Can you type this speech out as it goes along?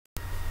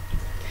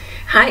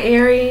Hi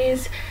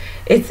Aries,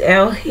 it's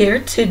Elle here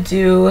to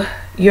do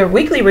your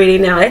weekly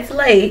reading. Now it's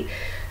late,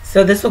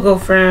 so this will go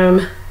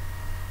from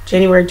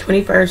January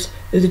 21st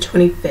through the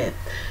 25th.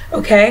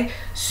 Okay,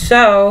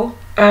 so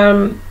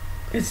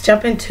let's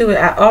jump into it.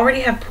 I already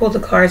have pulled the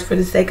cards for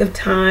the sake of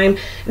time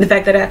and the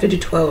fact that I have to do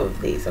 12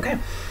 of these. Okay,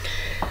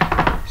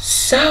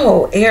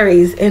 so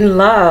Aries, in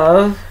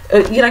love,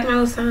 you like my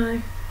little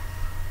sign?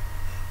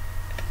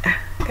 I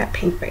got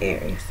pink for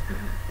Aries.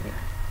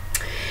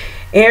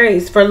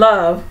 Aries, for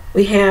love,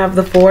 we have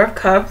the Four of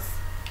Cups.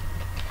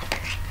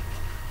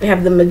 We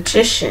have the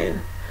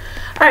Magician.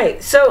 All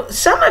right, so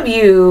some of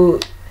you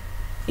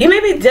may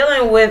be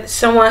dealing with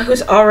someone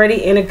who's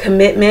already in a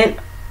commitment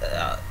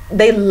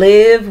they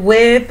live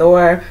with,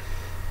 or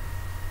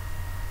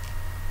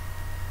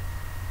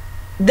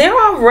they're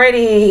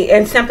already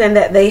in something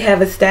that they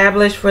have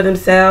established for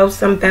themselves,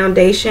 some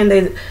foundation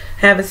they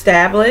have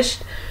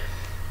established.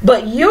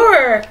 But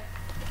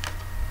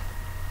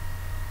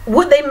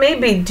what they may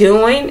be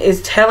doing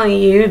is telling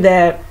you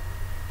that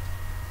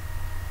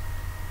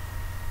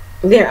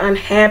they're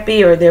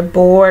unhappy or they're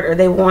bored or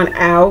they want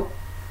out.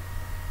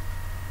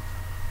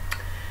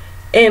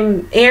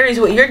 And Aries,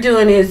 what you're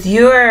doing is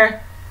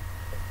you're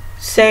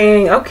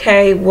saying,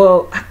 okay,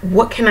 well,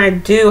 what can I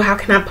do? How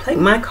can I play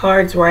my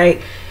cards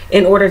right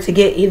in order to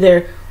get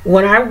either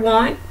what I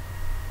want,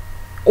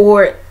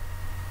 or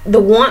the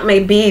want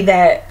may be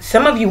that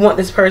some of you want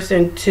this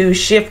person to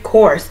shift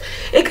course.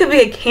 It could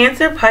be a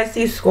Cancer,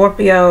 Pisces,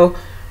 Scorpio,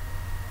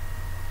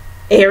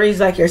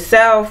 Aries like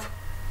yourself,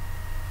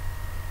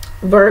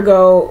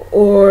 Virgo,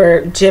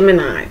 or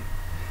Gemini.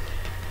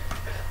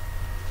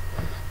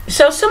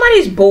 So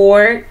somebody's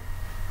bored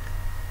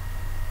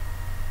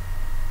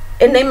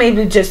and they may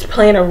be just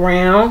playing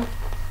around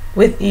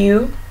with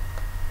you,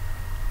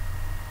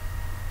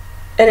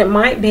 and it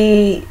might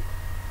be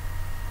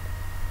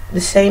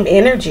the same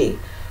energy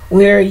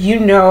where you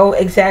know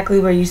exactly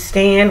where you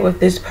stand with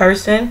this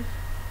person.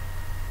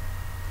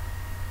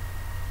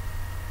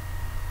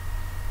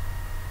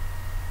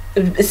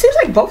 It seems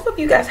like both of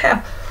you guys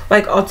have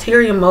like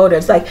ulterior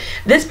motives. Like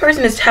this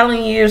person is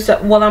telling you,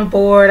 well, I'm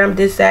bored, I'm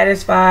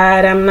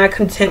dissatisfied, I'm not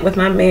content with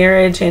my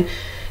marriage, and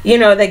you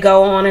know, they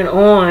go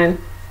on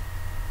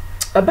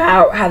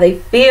about how they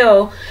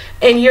feel,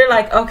 and you're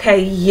like,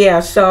 okay, yeah,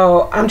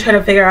 so I'm trying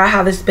to figure out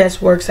how this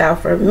best works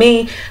out for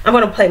me. I'm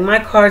going to play my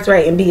cards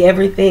right and be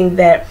everything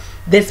that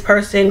this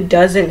person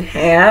doesn't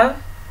have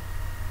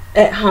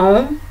at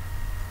home.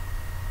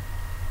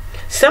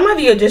 Some of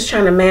you are just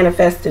trying to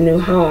manifest a new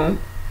home,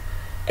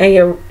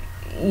 and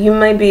you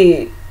might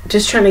be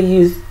just trying to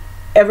use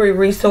every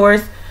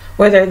resource,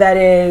 whether that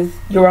is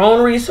your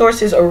own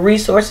resources or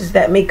resources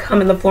that may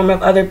come in the form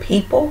of other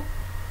people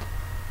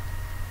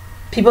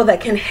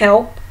that can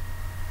help.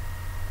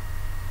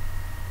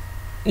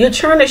 You're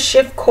trying to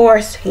shift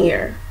course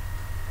here.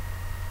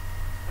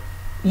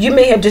 You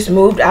may have just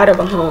moved out of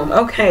a home.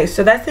 Okay,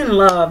 so that's in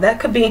love. That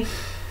could be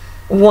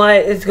what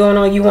is going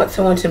on. You want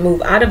someone to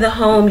move out of the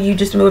home. You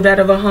just moved out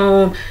of a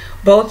home.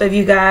 Both of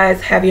you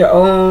guys have your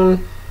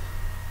own,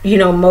 you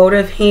know,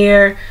 motive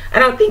here. I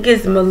don't think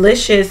it's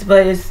malicious,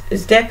 but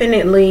it's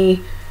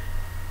definitely,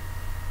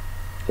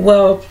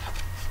 well,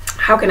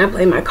 how can I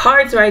play my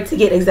cards right to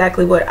get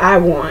exactly what I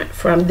want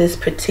from this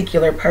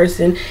particular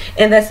person?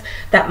 And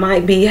that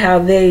might be how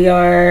they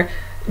are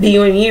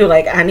viewing you.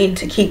 Like, I need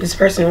to keep this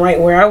person right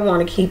where I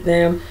want to keep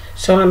them,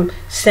 so I'm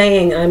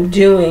saying I'm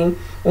doing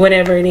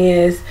whatever it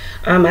is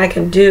I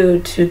can do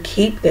to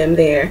keep them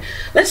there.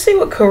 Let's see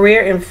what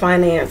career and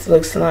finance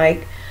looks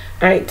like.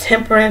 All right,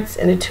 Temperance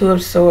and the Two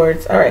of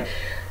Swords. All right,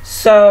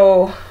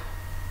 so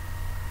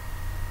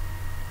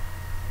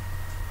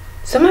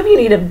some of you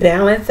need to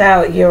balance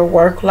out your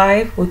work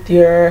life with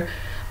your,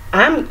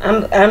 I'm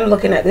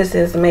looking at this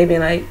as maybe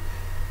like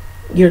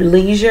your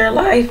leisure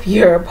life,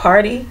 your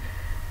party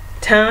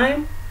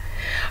time.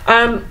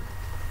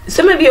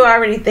 Some of you are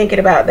already thinking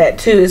about that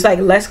too. It's like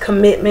less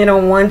commitment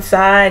on one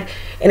side,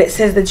 and it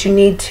says that you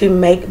need to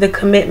make the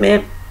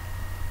commitment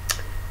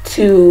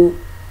to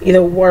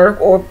either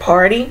work or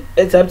party.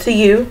 It's up to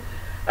you,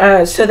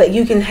 so that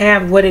you can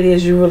have what it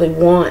is you really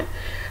want.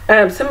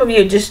 Some of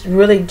you are just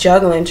really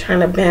juggling, trying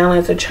to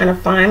balance or trying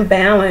to find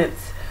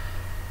balance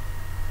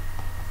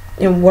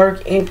in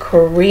work and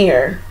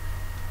career.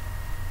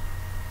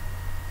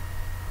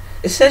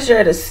 It says you're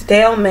at a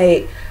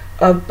stalemate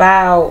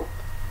about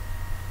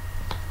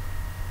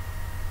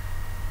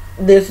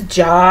this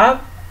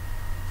job.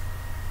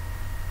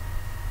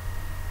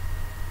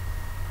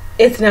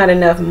 It's not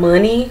enough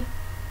money.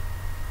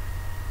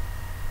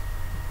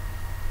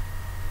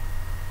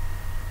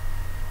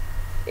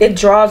 It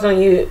draws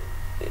on you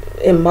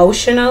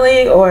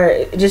emotionally, or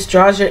it just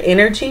draws your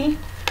energy,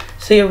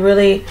 so you're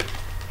really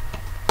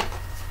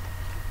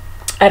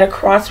at a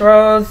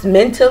crossroads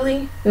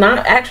mentally,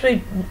 not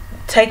actually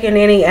taking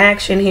any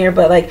action here,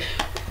 but like,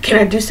 can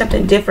I do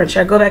something different?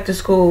 Should I go back to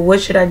school? What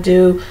should I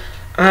do?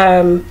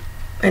 I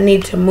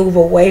need to move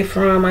away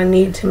from, I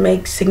need to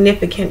make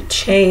significant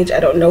change. I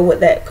don't know what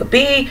that could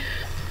be,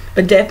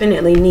 but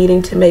definitely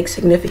needing to make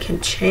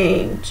significant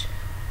change.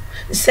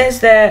 It says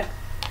that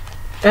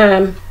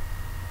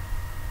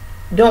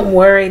don't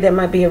worry, there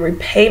might be a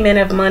repayment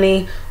of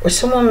money, or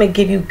someone may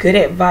give you good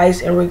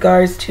advice in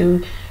regards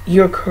to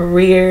your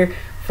career,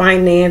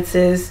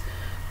 finances.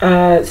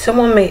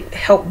 Someone may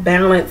help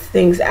balance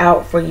things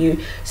out for you,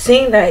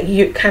 seeing that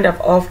you're kind of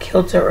off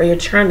kilter, or you're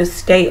trying to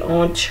stay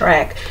on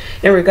track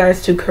in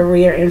regards to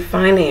career and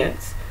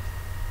finance.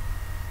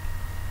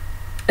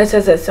 It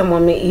says that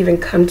someone may even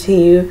come to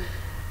you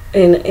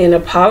and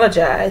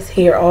apologize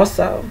here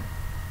also,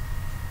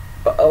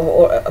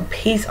 or a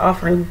peace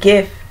offering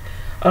gift.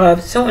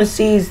 Someone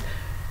sees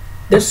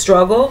the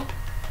struggle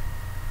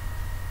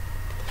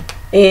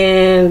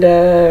and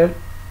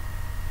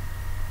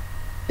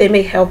they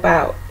may help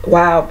out.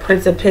 Wow,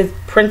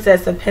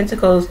 Princess of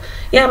Pentacles.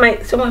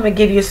 Yeah, someone may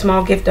give you a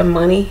small gift of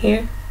money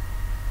here.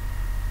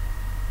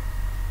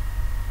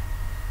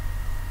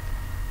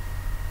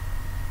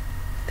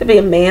 Could be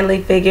a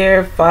manly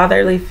figure,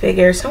 fatherly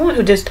figure, someone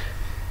who just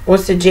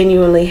wants to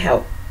genuinely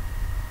help.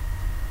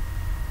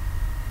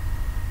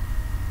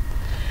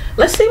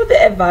 Let's see what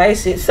the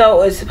advice is.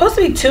 So it's supposed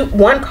to be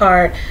one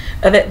card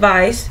of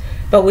advice,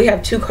 but we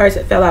have 2 cards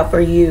that fell out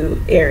for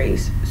you,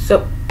 Aries.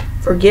 So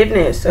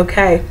forgiveness.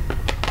 Okay.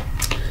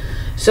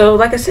 So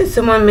like I said,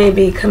 someone may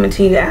be coming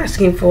to you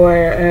asking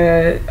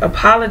for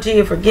apology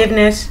or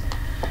forgiveness.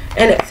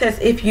 And it says,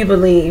 if you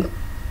believe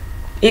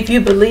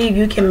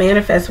you can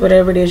manifest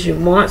whatever it is you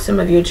want. Some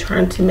of you are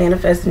trying to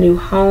manifest a new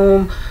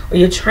home, or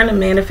you're trying to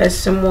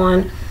manifest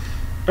someone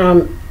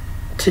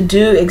to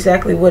do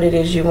exactly what it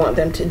is you want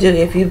them to do.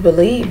 If you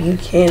believe you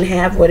can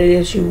have what it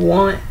is you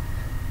want.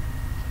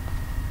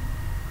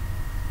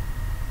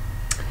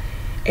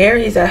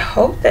 Aries, I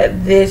hope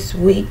that this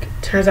week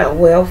turns out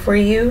well for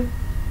you.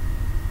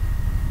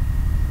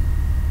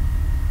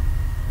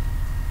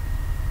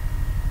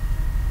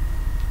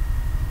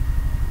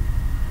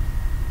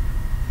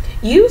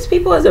 Use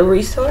people as a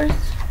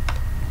resource.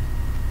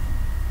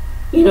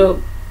 You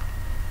know,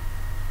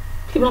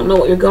 people don't know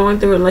what you're going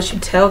through unless you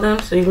tell them,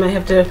 so you might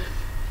have to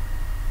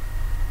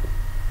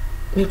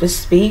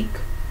speak.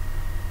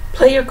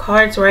 Play your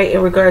cards right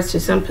in regards to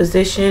some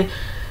position,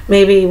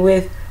 maybe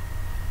with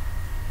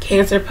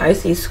Cancer,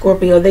 Pisces,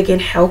 Scorpio. They can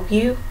help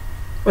you,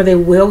 or they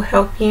will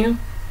help you.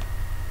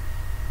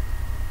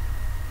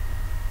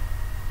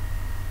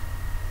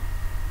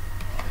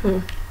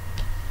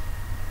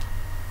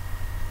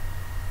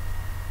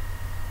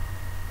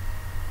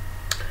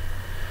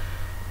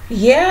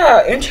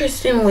 Yeah,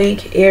 interesting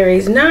week,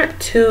 Aries. Not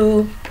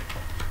too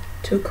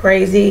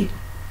crazy.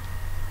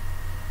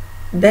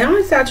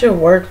 Balance out your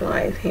work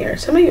life here.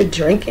 Some of you are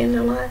drinking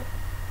a lot.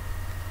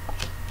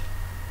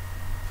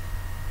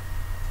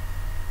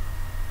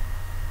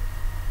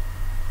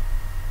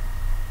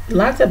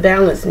 Lots of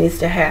balance needs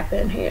to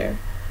happen here.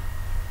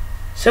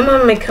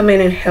 Someone may come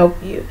in and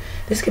help you.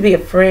 This could be a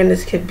friend.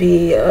 This could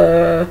be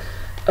a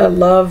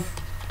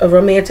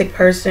romantic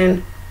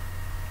person.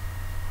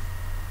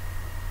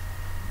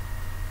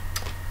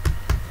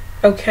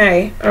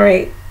 Okay, all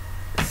right.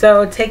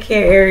 So take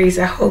care, Aries.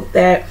 I hope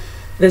that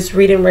this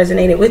reading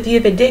resonated with you.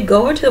 If it did,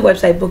 go over to the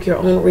website, book your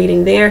own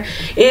reading there.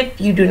 If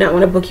you do not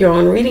want to book your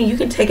own reading, you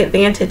can take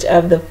advantage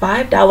of the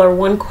 $5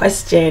 one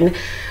question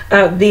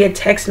via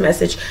text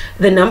message.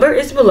 The number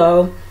is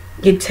below.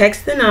 You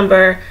text the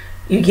number,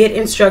 you get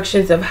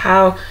instructions of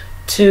how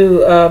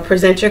to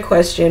present your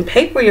question,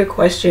 pay for your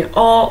question,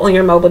 all on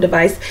your mobile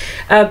device.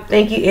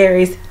 Thank you,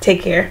 Aries.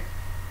 Take care.